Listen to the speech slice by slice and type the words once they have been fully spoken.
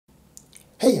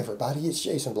Hey everybody, it's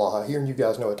Jason Blaha here, and you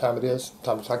guys know what time it is.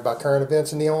 Time to talk about current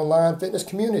events in the online fitness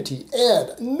community.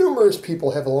 And numerous people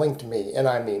have linked me, and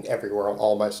I mean everywhere on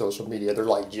all my social media. They're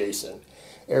like, Jason,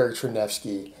 Eric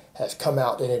Kanevsky has come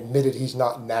out and admitted he's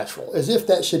not natural. As if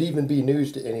that should even be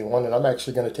news to anyone, and I'm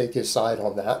actually going to take his side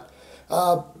on that.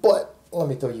 But let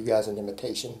me throw you guys an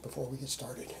invitation before we get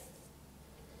started.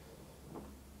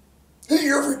 Hey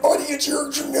everybody, it's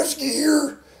Eric Kanevsky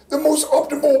here. The most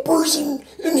optimal person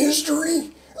in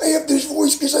history. I have this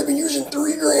voice because I've been using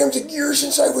 3 grams of gear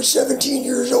since I was 17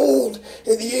 years old.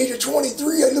 At the age of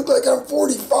 23, I look like I'm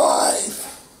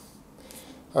 45.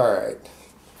 Alright,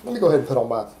 let me go ahead and put on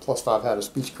my +5 hat of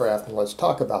speechcraft and let's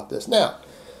talk about this. Now,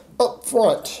 up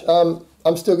front,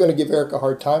 I'm still going to give Eric a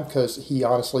hard time because he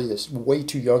honestly is way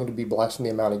too young to be blasting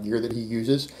the amount of gear that he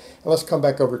uses. And let's come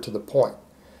back over to the point.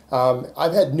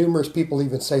 I've had numerous people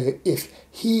even say, if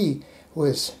he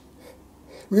was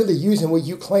really using what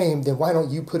you claim, then why don't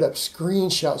you put up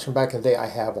screenshots from back in the day? I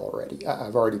have already.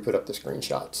 I've already put up the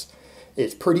screenshots.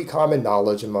 It's pretty common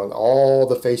knowledge among all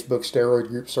the Facebook steroid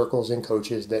group circles and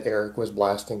coaches that Eric was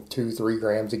blasting 2-3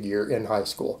 grams of gear in high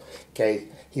school. Okay,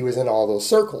 he was in all those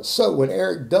circles. So when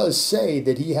Eric does say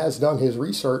that he has done his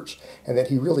research and that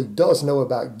he really does know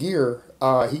about gear,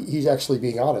 he's actually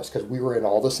being honest, because we were in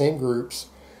all the same groups.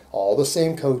 All the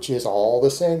same coaches, all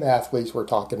the same athletes were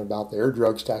talking about their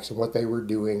drug stacks and what they were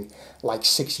doing like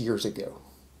 6 years ago,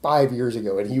 5 years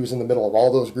ago. And he was in the middle of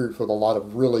all those groups with a lot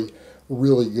of really,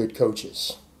 really good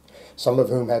coaches, some of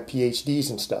whom had PhDs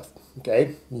and stuff.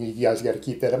 Okay, you guys got to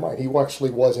keep that in mind. He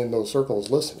actually was in those circles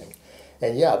listening.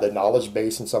 And yeah, the knowledge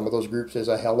base in some of those groups is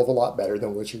a hell of a lot better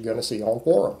than what you're going to see on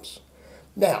forums.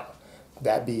 Now,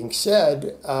 that being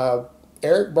said,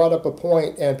 Eric brought up a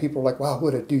point, and people are like, wow,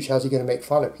 what a douche. How's he going to make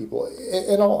fun of people?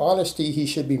 In all honesty, he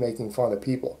should be making fun of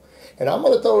people. And I'm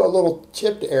going to throw a little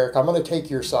tip to Eric. I'm going to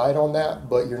take your side on that,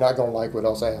 but you're not going to like what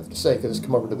else I have to say because it's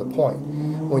come over to the point.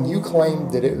 When you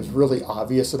claimed that it was really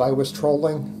obvious that I was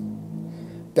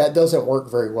trolling, that doesn't work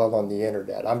very well on the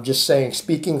internet. I'm just saying,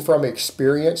 speaking from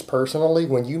experience personally,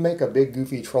 when you make a big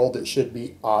goofy troll that should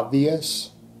be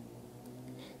obvious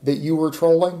that you were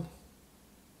trolling,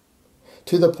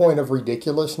 to the point of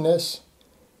ridiculousness,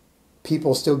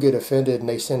 people still get offended and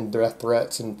they send death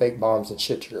threats and fake bombs and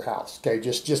shit to your house. Okay,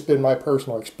 just been my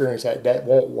personal experience that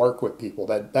won't work with people.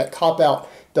 That cop-out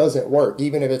doesn't work,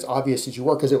 even if it's obvious that you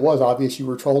were, because it was obvious you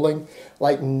were trolling.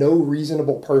 Like, no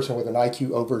reasonable person with an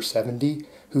IQ over 70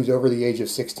 who's over the age of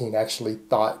 16 actually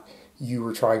thought you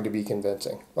were trying to be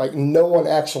convincing. Like, no one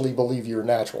actually believed you were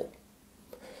natural.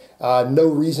 No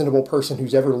reasonable person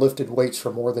who's ever lifted weights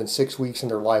for more than 6 weeks in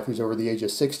their life who's over the age of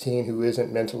 16 who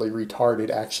isn't mentally retarded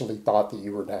actually thought that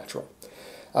you were natural.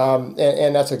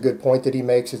 And that's a good point that he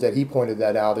makes, is that he pointed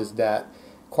that out, is that,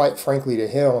 quite frankly to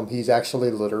him, he's actually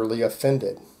literally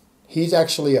offended. He's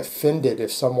actually offended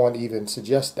if someone even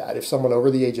suggests that. If someone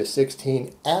over the age of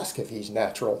 16 asks if he's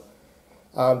natural,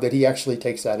 that he actually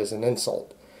takes that as an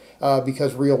insult.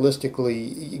 Because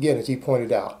realistically, again, as he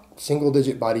pointed out,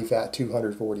 single-digit body fat,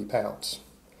 240 pounds.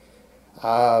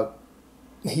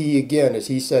 He, again, as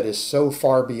he said, is so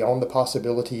far beyond the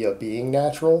possibility of being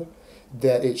natural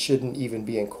that it shouldn't even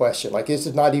be in question. Like, this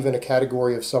is not even a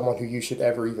category of someone who you should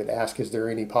ever even ask, is there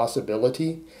any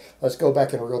possibility? Let's go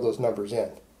back and reel those numbers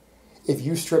in. If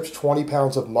you stripped 20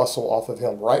 pounds of muscle off of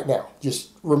him right now,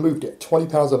 just removed it, 20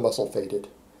 pounds of muscle faded,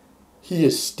 he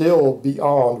is still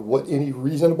beyond what any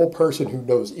reasonable person who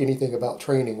knows anything about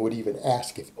training would even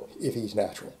ask if he's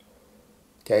natural.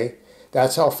 Okay?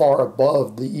 That's how far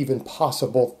above the even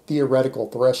possible theoretical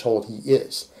threshold he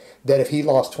is. That if he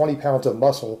lost 20 pounds of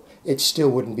muscle, it still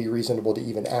wouldn't be reasonable to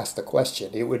even ask the question.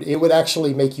 It would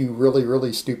actually make you really,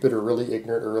 really stupid or really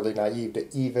ignorant or really naive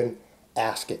to even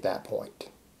ask at that point.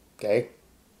 Okay?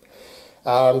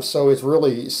 So it's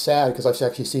really sad, because I've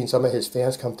actually seen some of his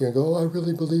fans come through and go, oh, I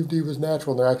really believed he was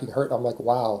natural, and they're acting hurt. And I'm like,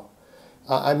 wow.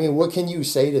 I mean, what can you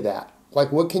say to that?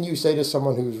 Like, what can you say to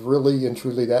someone who's really and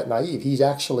truly that naive? He's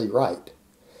actually right.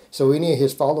 So any of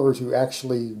his followers who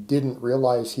actually didn't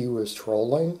realize he was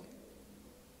trolling,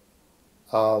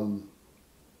 damn.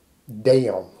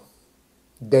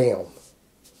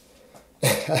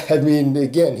 I mean,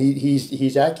 again,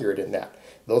 he's accurate in that.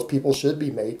 Those people should be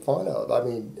made fun of.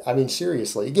 I mean,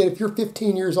 seriously. Again, if you're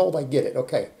 15 years old, I get it.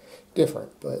 Okay,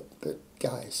 different. But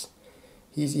guys,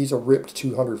 he's a ripped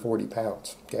 240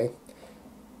 pounds. Okay,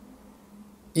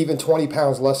 even 20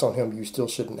 pounds less on him, you still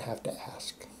shouldn't have to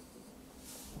ask.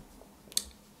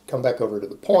 Come back over to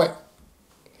the point.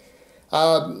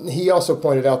 He also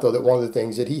pointed out, though, that one of the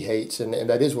things that he hates, and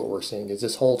that is what we're seeing, is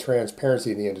this whole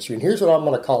transparency in the industry. And here's what I'm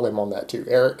going to call him on that too,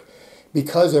 Eric.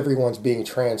 because everyone's being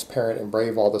transparent and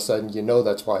brave all of a sudden, you know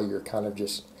that's why you're kind of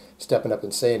just stepping up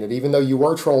and saying it. Even though you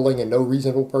were trolling and no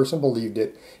reasonable person believed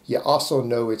it, you also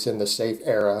know it's in the safe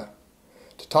era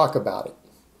to talk about it,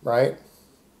 right?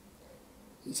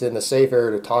 It's in the safe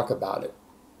era to talk about it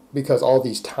because all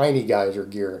these tiny guys are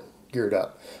geared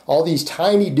up. All these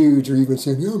tiny dudes are even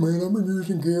saying, yeah, man, I'm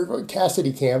using gear. Like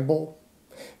Cassidy Campbell,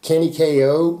 Kenny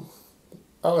KO.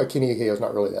 I don't know, Kenny KO's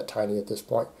not really that tiny at this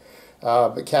point.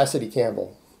 But Cassidy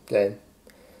Campbell, okay.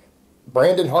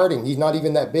 Brandon Harding, he's not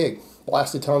even that big.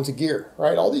 Blasted tons of gear,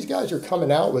 right? All these guys are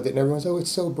coming out with it, and everyone's, oh,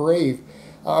 it's so brave.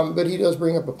 But he does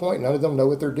bring up a point. None of them know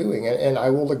what they're doing, and I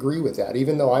will agree with that.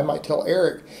 Even though I might tell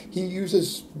Eric he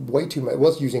uses way too much,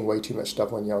 was using way too much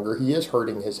stuff when younger. He is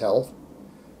hurting his health.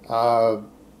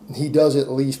 He does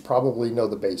at least probably know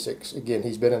the basics. Again,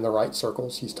 he's been in the right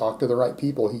circles. He's talked to the right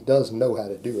people. He does know how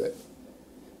to do it.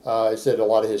 I said a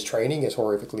lot of his training is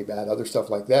horrifically bad, other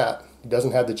stuff like that. He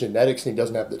doesn't have the genetics and he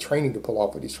doesn't have the training to pull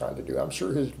off what he's trying to do. I'm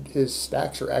sure his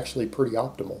stacks are actually pretty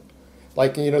optimal.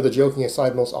 Like, you know, the joking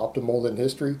aside, most optimal in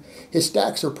history, his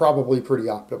stacks are probably pretty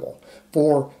optimal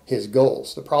for his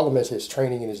goals. The problem is his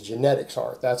training and his genetics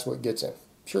aren't. That's what gets him.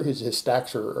 I'm sure his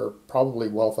stacks are probably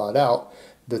well thought out,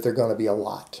 that they're going to be a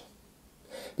lot.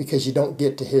 Because you don't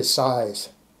get to his size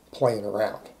playing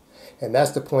around. And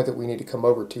that's the point that we need to come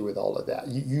over to with all of that.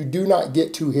 You do not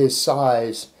get to his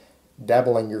size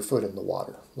dabbling your foot in the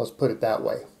water. Let's put it that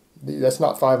way. That's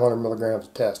not 500 milligrams a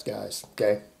test, guys,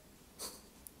 okay?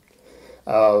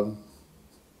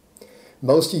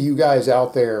 Most of you guys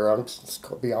out there, I'm just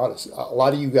going to be honest, a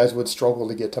lot of you guys would struggle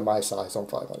to get to my size on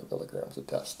 500 milligrams a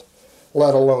test,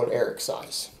 let alone Eric's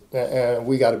size. And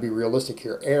we got to be realistic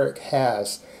here. Eric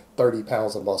has 30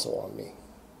 pounds of muscle on me,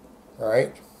 all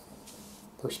right?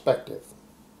 Perspective.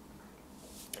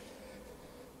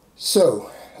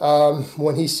 So,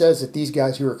 when he says that these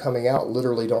guys who are coming out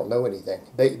literally don't know anything,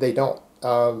 they don't.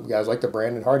 Guys like the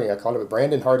Brandon Harding, I called him,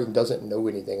 Brandon Harding doesn't know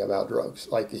anything about drugs.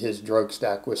 Like, his drug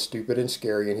stack was stupid and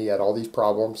scary, and he had all these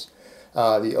problems.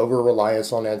 The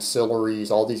over-reliance on ancillaries,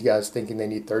 all these guys thinking they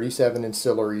need 37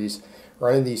 ancillaries,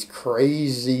 running these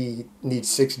crazy, need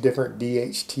 6 different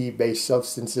DHT-based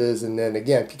substances, and then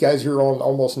again, guys who are on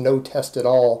almost no test at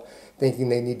all, thinking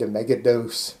they need to mega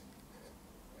dose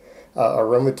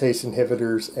aromatase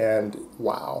inhibitors, and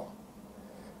wow.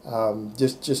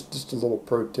 Just a little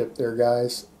pro tip there,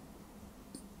 guys.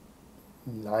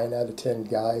 9 out of 10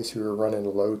 guys who are running a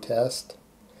low test,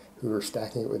 who are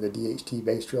stacking it with a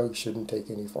DHT-based drug, shouldn't take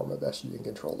any form of estrogen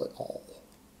control at all.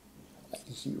 Like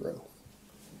 0.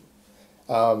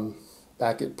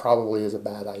 It probably is a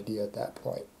bad idea at that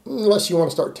point. Unless you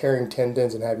want to start tearing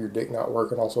tendons and have your dick not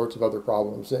work and all sorts of other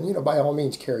problems, then, you know, by all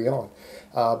means carry on.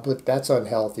 But that's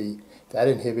unhealthy. That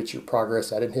inhibits your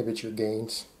progress. That inhibits your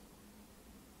gains.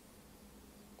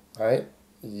 All right?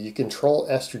 You control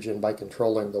estrogen by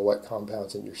controlling the wet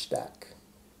compounds in your stack.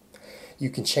 You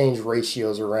can change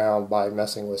ratios around by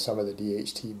messing with some of the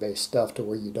DHT-based stuff to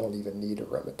where you don't even need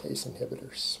aromatase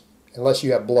inhibitors. Unless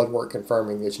you have blood work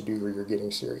confirming that you do, or you're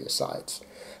getting serious sides.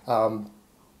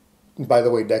 By the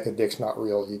way, Decadick's not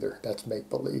real either. That's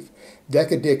make-believe.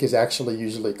 Decadick is actually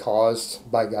usually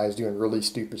caused by guys doing really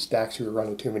stupid stacks who are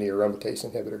running too many aromatase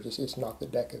inhibitors. It's not the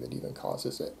Deca that even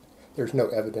causes it. There's no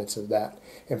evidence of that.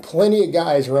 And plenty of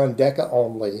guys run Deca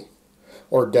only,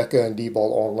 or Deca and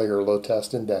D-bol only, or low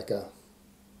test and Deca.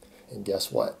 And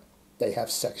guess what? They have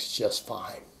sex just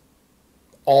fine.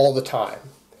 All the time.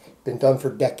 Been done for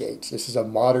decades. This is a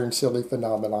modern silly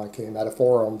phenomenon. Came out of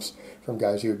forums from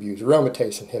guys who abuse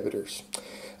aromatase inhibitors.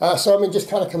 So, I mean, just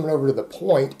kind of coming over to the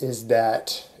point is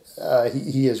that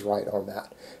he is right on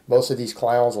that. Most of these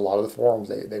clowns, a lot of the forums,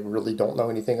 they really don't know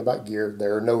anything about gear.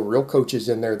 There are no real coaches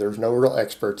in there. There's no real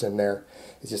experts in there.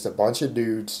 It's just a bunch of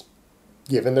dudes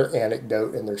giving their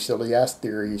anecdote and their silly-ass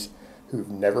theories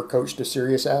who've never coached a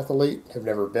serious athlete, have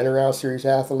never been around serious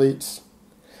athletes.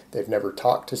 They've never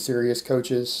talked to serious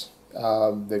coaches.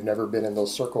 They've never been in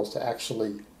those circles to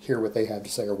actually hear what they have to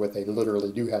say or what they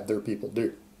literally do have their people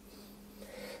do.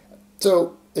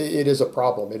 So it is a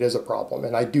problem. It is a problem.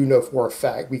 And I do know for a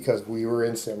fact, because we were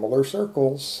in similar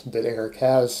circles, that Eric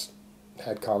has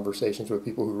had conversations with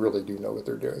people who really do know what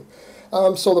they're doing.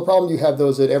 So the problem you have,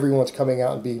 those that everyone's coming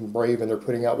out and being brave and they're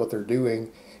putting out what they're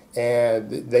doing, and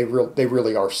they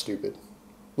really are stupid.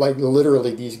 Like,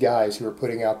 literally, these guys who are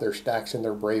putting out their stacks and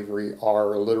their bravery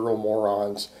are literal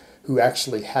morons who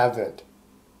actually haven't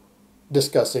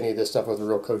discussed any of this stuff with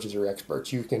real coaches or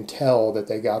experts. You can tell that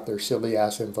they got their silly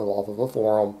ass info off of a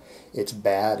forum. It's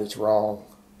bad. It's wrong.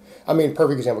 I mean,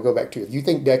 perfect example, go back to, if you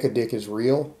think Decadick is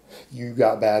real, you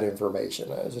got bad information.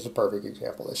 This is a perfect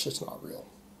example. It's just not real.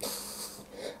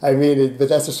 I mean, but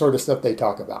that's the sort of stuff they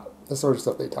talk about. The sort of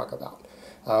stuff they talk about.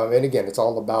 And again, it's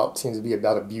all about, seems to be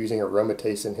about abusing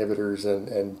aromatase inhibitors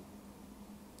and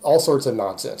all sorts of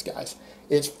nonsense, guys.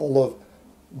 It's full of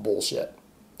bullshit.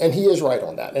 And he is right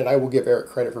on that, and I will give Eric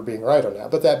credit for being right on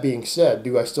that. But that being said,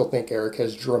 do I still think Eric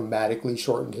has dramatically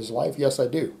shortened his life? Yes, I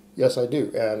do. Yes, I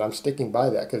do. And I'm sticking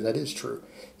by that because that is true.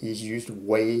 He's used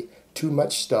way too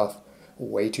much stuff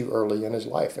way too early in his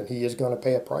life, and he is going to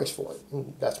pay a price for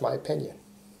it. That's my opinion.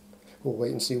 We'll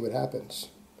wait and see what happens.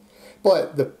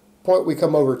 But the point we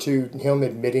come over to him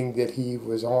admitting that he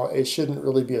was on, it shouldn't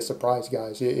really be a surprise,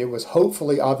 guys. It was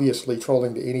hopefully obviously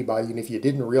trolling to anybody, and if you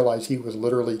didn't realize he was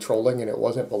literally trolling and it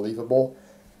wasn't believable,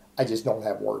 I just don't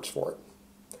have words for it.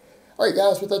 Alright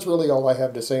guys, but that's really all I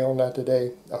have to say on that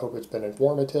today. I hope it's been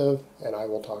informative, and I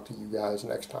will talk to you guys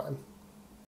next time.